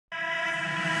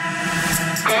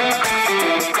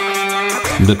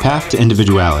The path to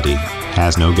individuality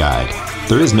has no guide.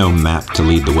 There is no map to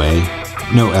lead the way,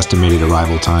 no estimated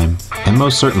arrival time, and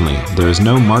most certainly there is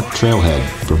no marked trailhead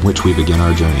from which we begin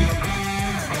our journey.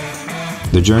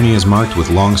 The journey is marked with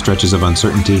long stretches of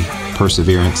uncertainty,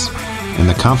 perseverance, and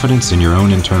the confidence in your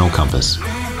own internal compass.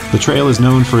 The trail is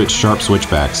known for its sharp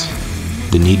switchbacks,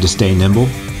 the need to stay nimble,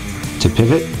 to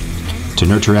pivot, to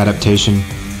nurture adaptation,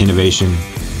 innovation,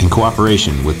 and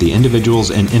cooperation with the individuals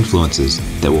and influences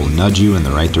that will nudge you in the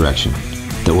right direction,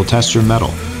 that will test your mettle,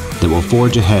 that will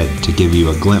forge ahead to give you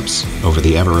a glimpse over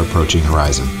the ever-approaching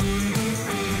horizon.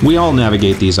 We all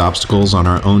navigate these obstacles on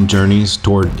our own journeys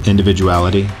toward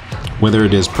individuality, whether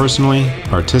it is personally,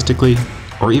 artistically,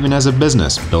 or even as a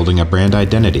business building a brand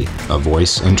identity, a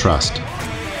voice, and trust.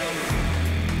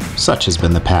 Such has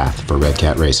been the path for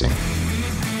Redcat Racing.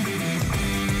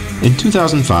 In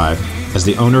 2005, as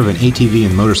the owner of an ATV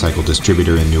and motorcycle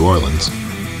distributor in New Orleans,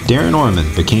 Darren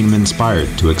Orman became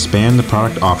inspired to expand the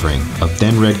product offering of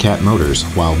then Redcat Motors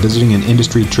while visiting an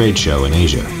industry trade show in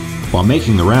Asia. While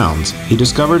making the rounds, he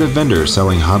discovered a vendor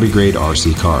selling hobby-grade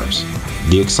RC cars.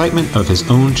 The excitement of his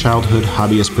own childhood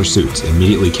hobbyist pursuits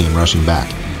immediately came rushing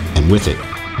back, and with it,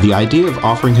 the idea of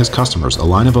offering his customers a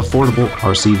line of affordable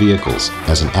RC vehicles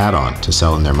as an add-on to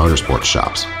sell in their motorsports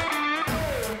shops.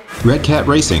 Redcat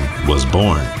Racing was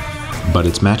born, but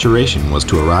its maturation was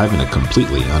to arrive in a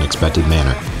completely unexpected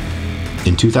manner.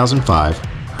 In 2005,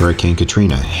 Hurricane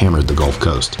Katrina hammered the Gulf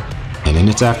Coast, and in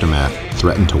its aftermath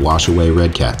threatened to wash away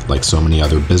Redcat like so many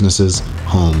other businesses,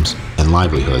 homes, and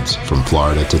livelihoods from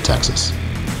Florida to Texas.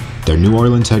 Their New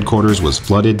Orleans headquarters was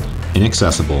flooded,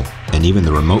 inaccessible, and even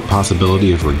the remote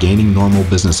possibility of regaining normal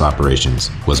business operations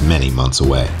was many months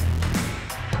away.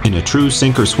 In a true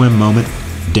sink-or-swim moment,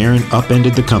 Darren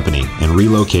upended the company and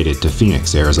relocated to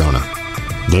Phoenix, Arizona.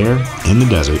 There, in the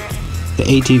desert, the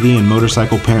ATV and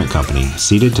motorcycle parent company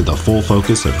ceded to the full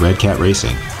focus of Redcat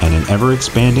Racing and an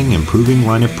ever-expanding, improving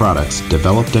line of products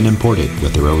developed and imported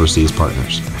with their overseas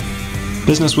partners.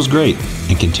 Business was great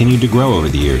and continued to grow over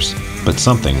the years, but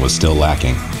something was still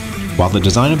lacking. While the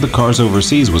design of the cars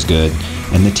overseas was good,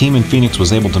 and the team in Phoenix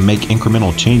was able to make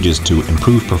incremental changes to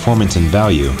improve performance and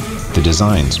value, the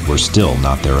designs were still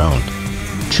not their own.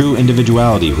 True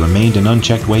individuality remained an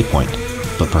unchecked waypoint,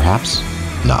 but perhaps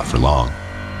not for long.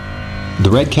 The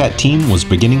Redcat team was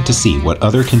beginning to see what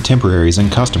other contemporaries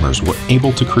and customers were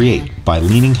able to create by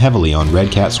leaning heavily on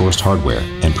Redcat-sourced hardware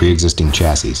and pre-existing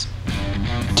chassis.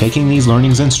 Taking these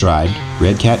learnings in stride,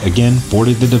 Redcat again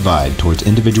forded the divide towards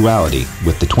individuality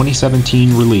with the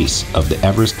 2017 release of the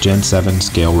Everest Gen8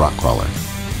 scale rock crawler.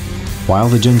 While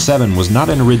the Gen8 was not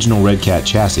an original Redcat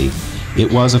chassis,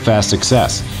 it was a fast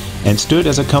success and stood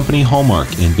as a company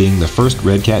hallmark in being the first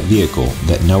Redcat vehicle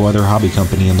that no other hobby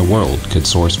company in the world could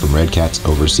source from Redcat's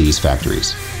overseas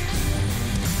factories.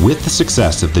 With the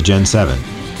success of the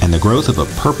Gen8 and the growth of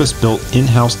a purpose-built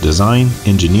in-house design,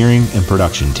 engineering, and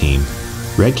production team,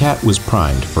 Redcat was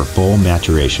primed for full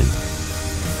maturation.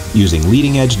 Using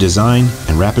leading-edge design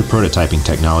and rapid prototyping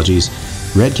technologies,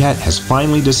 Redcat has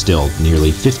finally distilled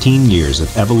nearly 15 years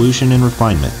of evolution and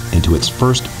refinement into its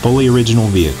first fully original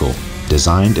vehicle,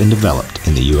 designed and developed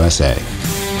in the USA.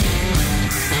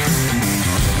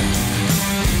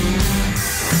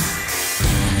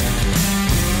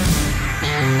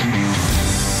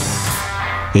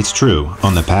 It's true,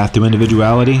 on the path to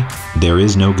individuality, there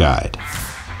is no guide,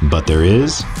 but there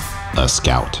is a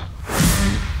scout.